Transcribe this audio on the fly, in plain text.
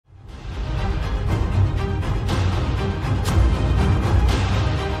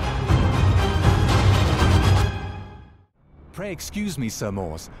Pray excuse me, Sir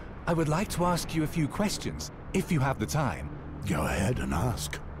Mors. I would like to ask you a few questions, if you have the time. Go ahead and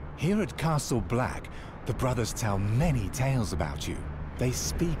ask. Here at Castle Black, the brothers tell many tales about you. They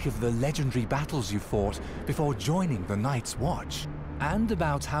speak of the legendary battles you fought before joining the Night's Watch, and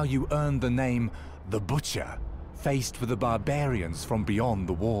about how you earned the name the Butcher, faced with the barbarians from beyond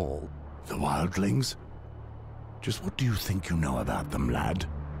the wall. The wildlings? Just what do you think you know about them, lad?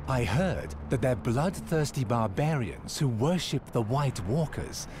 I heard that they're bloodthirsty barbarians who worship the White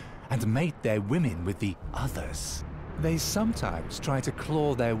Walkers and mate their women with the others. They sometimes try to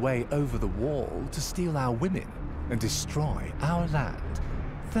claw their way over the wall to steal our women and destroy our land,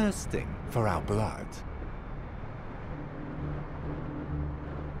 thirsting for our blood.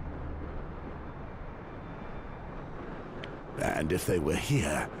 And if they were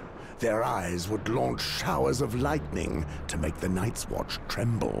here, their eyes would launch showers of lightning to make the Night's Watch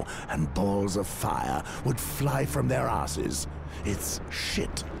tremble, and balls of fire would fly from their asses. It's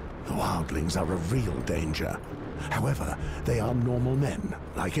shit. The wildlings are a real danger. However, they are normal men,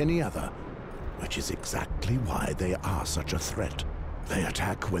 like any other, which is exactly why they are such a threat. They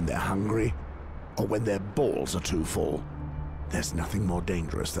attack when they're hungry, or when their balls are too full. There's nothing more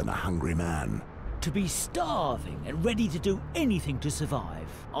dangerous than a hungry man. To be starving and ready to do anything to survive.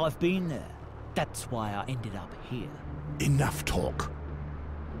 I've been there. That's why I ended up here. Enough talk.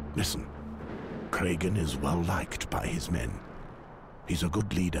 Listen, Kragan is well liked by his men. He's a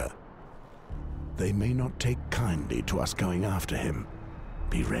good leader. They may not take kindly to us going after him.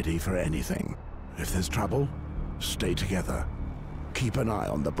 Be ready for anything. If there's trouble, stay together. Keep an eye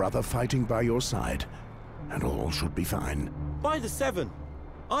on the brother fighting by your side, and all should be fine. By the Seven,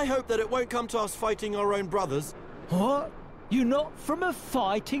 I hope that it won't come to us fighting our own brothers. What? You're not from a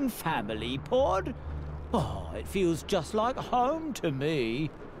fighting family, Pod? Oh, it feels just like home to me.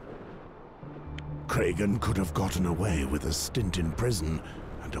 Kragan could have gotten away with a stint in prison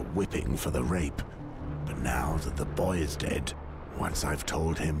and a whipping for the rape. But now that the boy is dead, once I've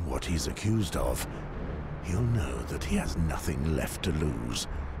told him what he's accused of, he'll know that he has nothing left to lose.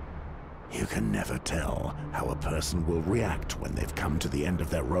 You can never tell how a person will react when they've come to the end of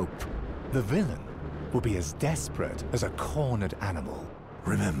their rope. The villain will be as desperate as a cornered animal.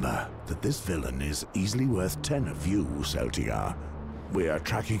 Remember that this villain is easily worth 10 of you, Celtigar. We are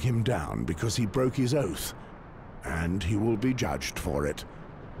tracking him down because he broke his oath, and he will be judged for it.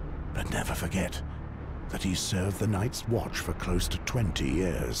 But never forget that he served the Night's Watch for close to 20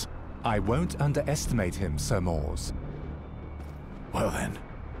 years. I won't underestimate him, Sir Mors. Well then,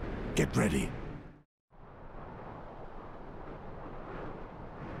 get ready.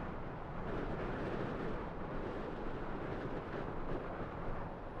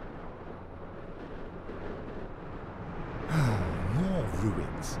 More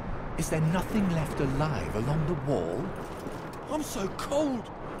ruins. Is there nothing left alive along the wall? I'm so cold.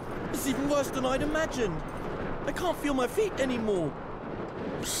 It's even worse than I'd imagined. I can't feel my feet anymore.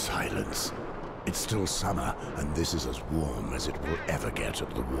 Silence. It's still summer, and this is as warm as it will ever get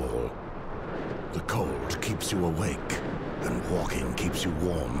at the wall. The cold keeps you awake, and walking keeps you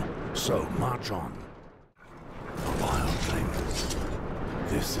warm, so march on. A wildling.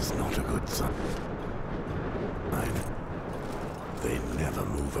 This is not a good sign. They never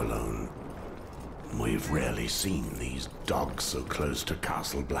move alone. We've rarely seen these dogs so close to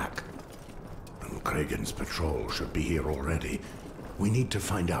Castle Black. And Kragan's patrol should be here already. We need to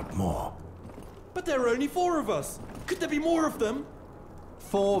find out more. But there are only 4 of us. Could there be more of them?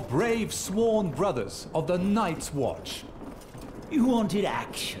 4 brave sworn brothers of the Night's Watch. You wanted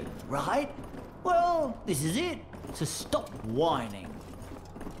action, right? Well, this is it. So stop whining.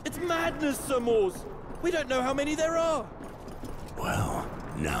 It's madness, Sir Mors. We don't know how many there are. Well,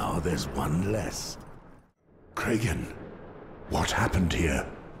 now there's one less. Kragan, what happened here?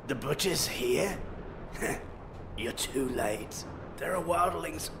 The Butcher's here? You're too late. There are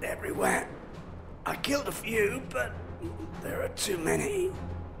wildlings everywhere. I killed a few, but there are too many.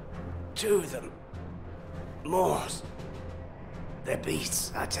 2 of them. Moors. They're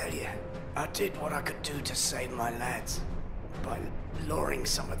beasts, I tell you. I did what I could do to save my lads by luring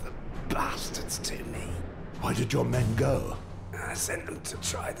some of the bastards to me. Why did your men go? I sent them to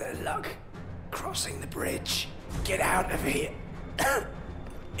try their luck crossing the bridge. Get out of here.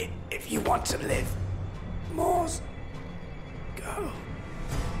 If you want to live. Moors, go.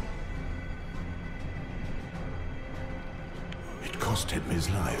 It cost him his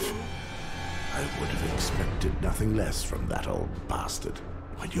life. I would have expected nothing less from that old bastard.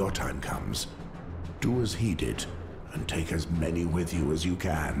 When your time comes, do as he did, and take as many with you as you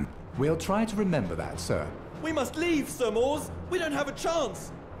can. We'll try to remember that, sir. We must leave, Sir Mors. We don't have a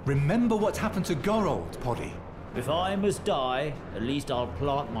chance. Remember what happened to Gorold, Poddy. If I must die, at least I'll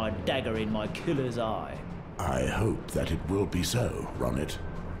plant my dagger in my killer's eye. I hope that it will be so, Ronnet.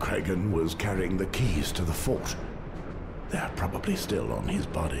 Cregan was carrying the keys to the fort. They're probably still on his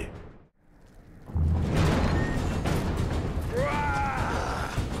body.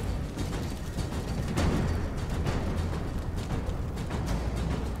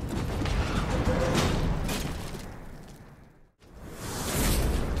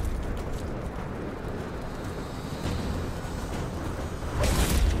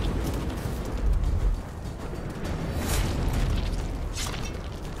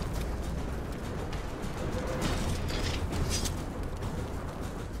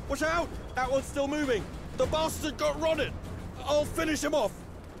 Watch out! That one's still moving. The bastard got Ronnet. I'll finish him off.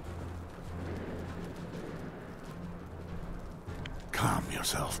 Calm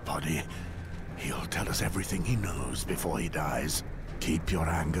yourself, Poddy. He'll tell us everything he knows before he dies. Keep your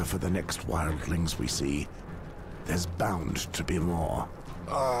anger for the next wildlings we see. There's bound to be more.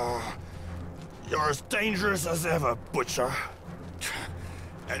 You're as dangerous as ever, Butcher.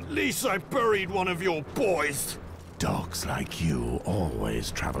 At least I buried one of your boys. Dogs like you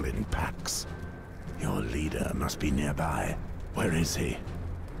always travel in packs. Your leader must be nearby. Where is he?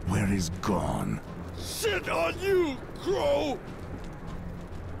 Where is Gorn? Shit on you, Crow!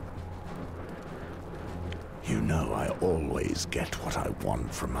 You know I always get what I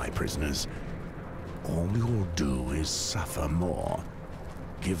want from my prisoners. All you'll do is suffer more.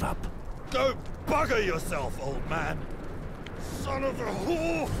 Give up. Go bugger yourself, old man! Son of a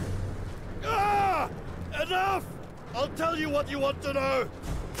whore! Ah! Enough! I'll tell you what you want to know!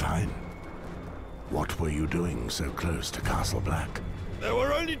 Fine. What were you doing so close to Castle Black? There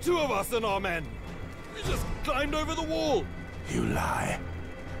were only 2 of us and our men. We just climbed over the wall. You lie.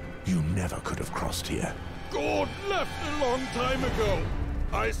 You never could have crossed here. God left a long time ago.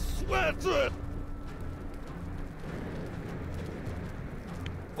 I swear to it.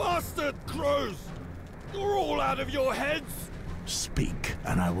 Bastard crows! You're all out of your heads! Speak,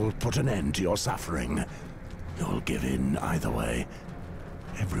 and I will put an end to your suffering. You'll give in either way.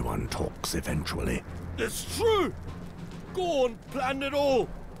 Everyone talks eventually. It's true! Gorn planned it all.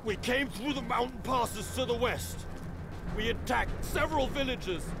 We came through the mountain passes to the west. We attacked several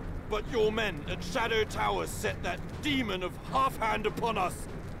villages, but your men at Shadow Towers set that demon of Half-Hand upon us.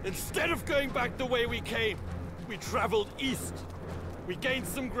 Instead of going back the way we came, we traveled east. We gained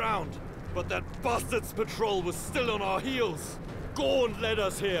some ground, but that bastard's patrol was still on our heels. Gorn led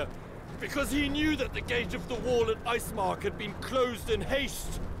us here, because he knew that the gate of the wall at Icemark had been closed in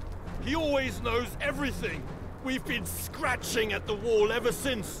haste. He always knows everything. We've been scratching at the wall ever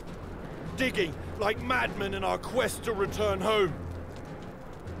since, digging like madmen in our quest to return home.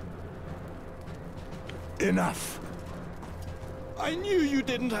 Enough! I knew you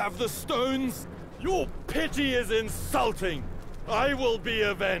didn't have the stones. Your pity is insulting. I will be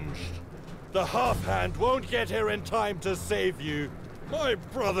avenged. The Half-Hand won't get here in time to save you. My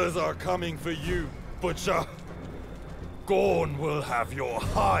brothers are coming for you, Butcher. Gorn will have your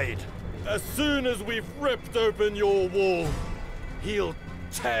hide. As soon as we've ripped open your wall, he'll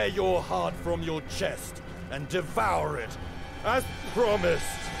tear your heart from your chest and devour it, as promised.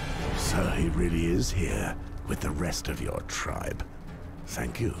 So he really is here with the rest of your tribe.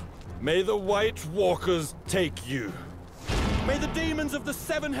 Thank you. May the White Walkers take you. May the demons of the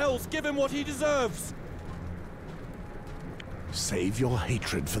 7 hells give him what he deserves. Save your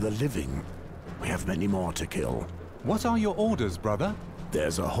hatred for the living. We have many more to kill. What are your orders, brother?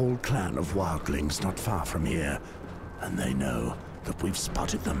 There's a whole clan of wildlings not far from here, and they know that we've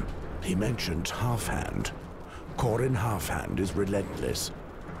spotted them. He mentioned Half-Hand. Corin Half-Hand is relentless.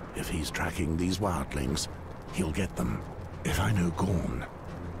 If he's tracking these wildlings, he'll get them. If I know Gorn,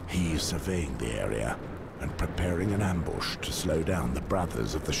 he's surveying the area and preparing an ambush to slow down the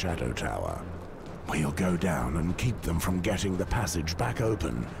brothers of the Shadow Tower. We'll go down and keep them from getting the passage back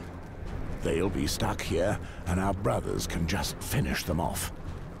open. They'll be stuck here, and our brothers can just finish them off.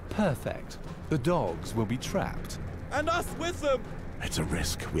 Perfect. The dogs will be trapped. And us with them. It's a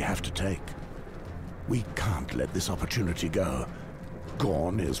risk we have to take. We can't let this opportunity go.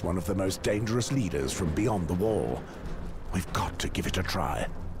 Gorn is one of the most dangerous leaders from beyond the wall. We've got to give it a try,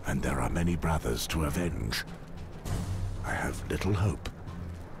 and there are many brothers to avenge. I have little hope,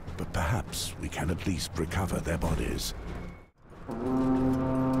 but perhaps we can at least recover their bodies.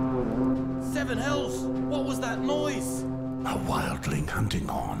 7 hells! What was that noise? A wildling hunting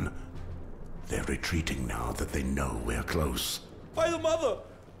horn. They're retreating now that they know we're close. By the mother!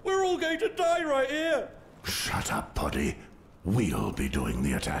 We're all going to die right here! Shut up, Poddy. We'll be doing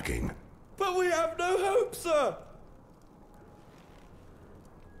the attacking. But we have no hope, sir!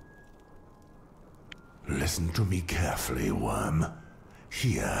 Listen to me carefully, worm.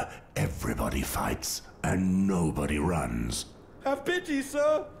 Here, everybody fights, and nobody runs. Have pity,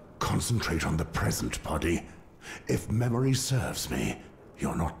 sir! Concentrate on the present, Poddy. If memory serves me,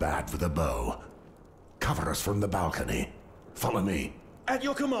 you're not bad with a bow. Cover us from the balcony. Follow me. At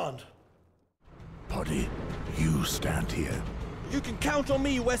your command. Poddy, you stand here. You can count on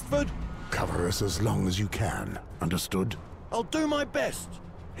me, Westford. Cover us as long as you can. Understood? I'll do my best.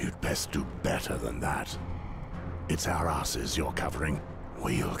 You'd best do better than that. It's our asses you're covering.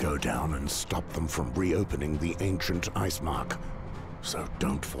 We'll go down and stop them from reopening the ancient Icemark. So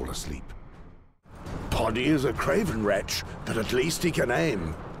don't fall asleep. Poddy is a craven wretch, but at least he can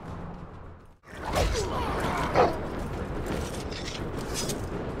aim.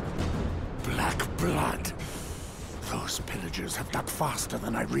 Black blood. Those pillagers have dug faster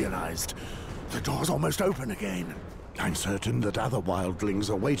than I realized. The door's almost open again. I'm certain that other wildlings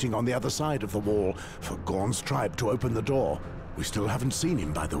are waiting on the other side of the wall for Gorn's tribe to open the door. We still haven't seen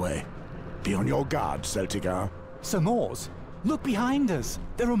him, by the way. Be on your guard, Celtigar. Some Moors? Look behind us.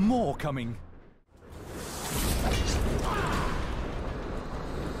 There are more coming.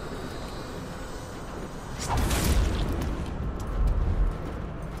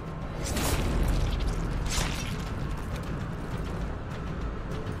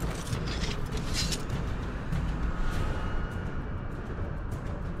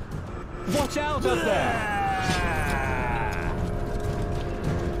 Watch out up there!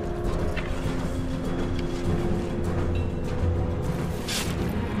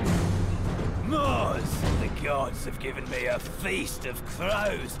 Moors, the gods have given me a feast of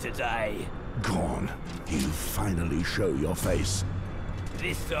crows today. Gorn, you finally show your face.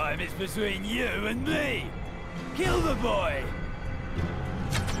 This time it's between you and me. Kill the boy!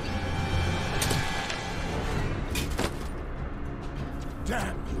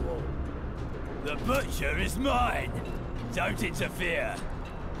 Damn you all. The butcher is mine. Don't interfere.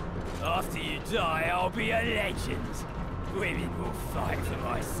 After you die, I'll be a legend. Women will fight for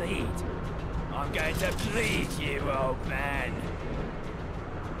my seed. I'm going to bleed you, old man.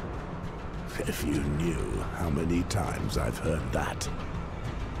 If you knew how many times I've heard that.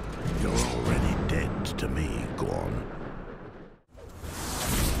 You're already dead to me, Gorn.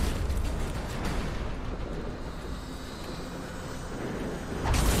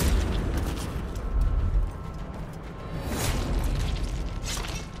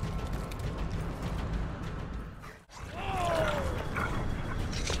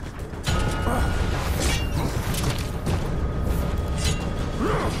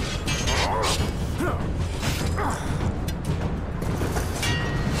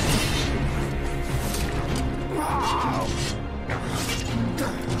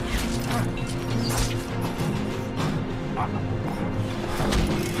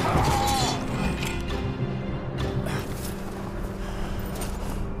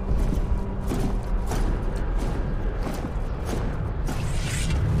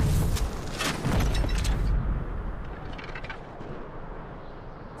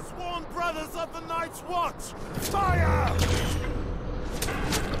 Brothers of the Night's Watch! Fire!